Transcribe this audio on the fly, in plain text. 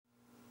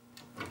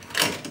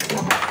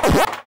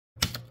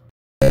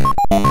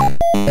Hey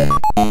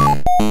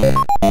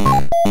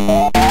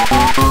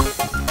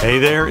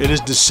there, it is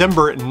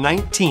December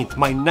 19th,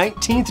 my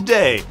 19th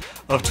day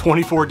of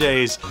 24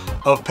 days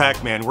of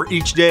Pac-Man, where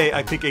each day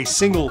I pick a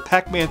single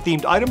Pac-Man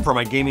themed item from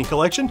my gaming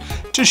collection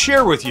to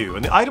share with you.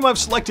 And the item I've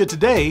selected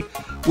today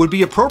would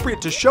be appropriate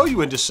to show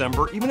you in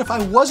December, even if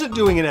I wasn't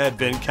doing an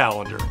advent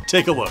calendar.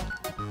 Take a look.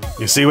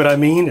 You see what I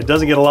mean? It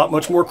doesn't get a lot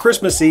much more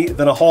Christmassy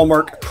than a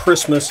Hallmark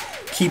Christmas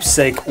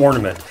keepsake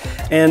ornament.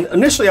 And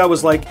initially I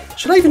was like,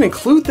 should I even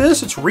include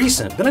this? It's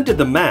recent. Then I did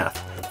the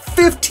math.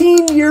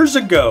 15 years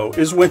ago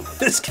is when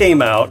this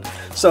came out,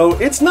 so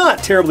it's not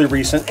terribly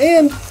recent,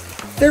 and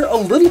they're a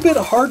little bit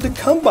hard to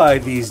come by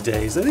these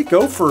days. They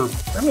go for,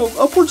 I don't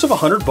know, upwards of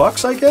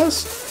 $100, I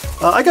guess.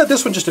 I got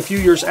this one just a few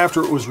years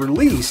after it was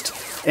released,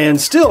 and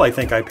still I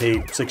think I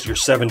paid $60 or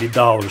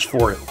 $70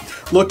 for it.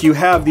 Look, you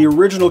have the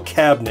original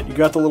cabinet, you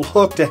got the little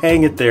hook to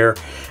hang it there,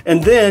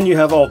 and then you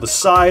have all the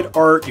side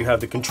art, you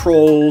have the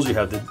controls, you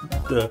have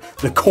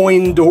the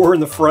coin door in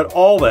the front,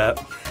 all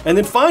that, and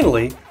then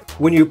finally,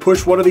 when you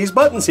push one of these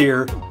buttons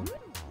here,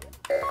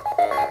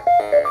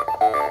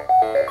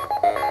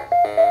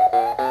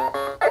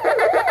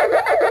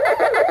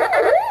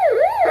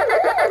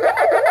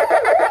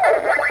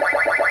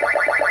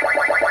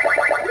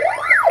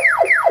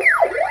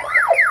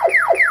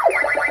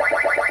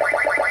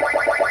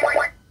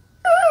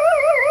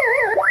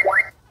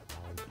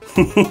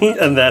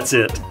 and that's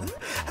it.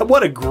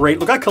 What a great,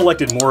 look, I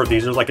collected more of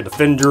these. There's like a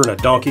Defender and a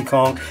Donkey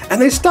Kong,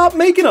 and they stopped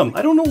making them.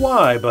 I don't know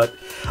why, but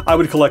I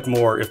would collect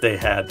more if they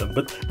had them.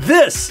 But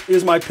this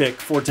is my pick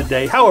for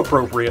today. How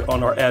appropriate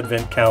on our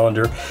advent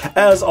calendar.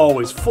 As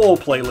always, full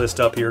playlist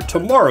up here.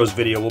 Tomorrow's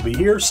video will be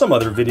here, some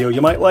other video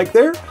you might like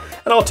there,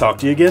 and I'll talk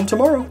to you again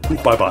tomorrow.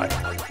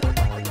 Bye-bye.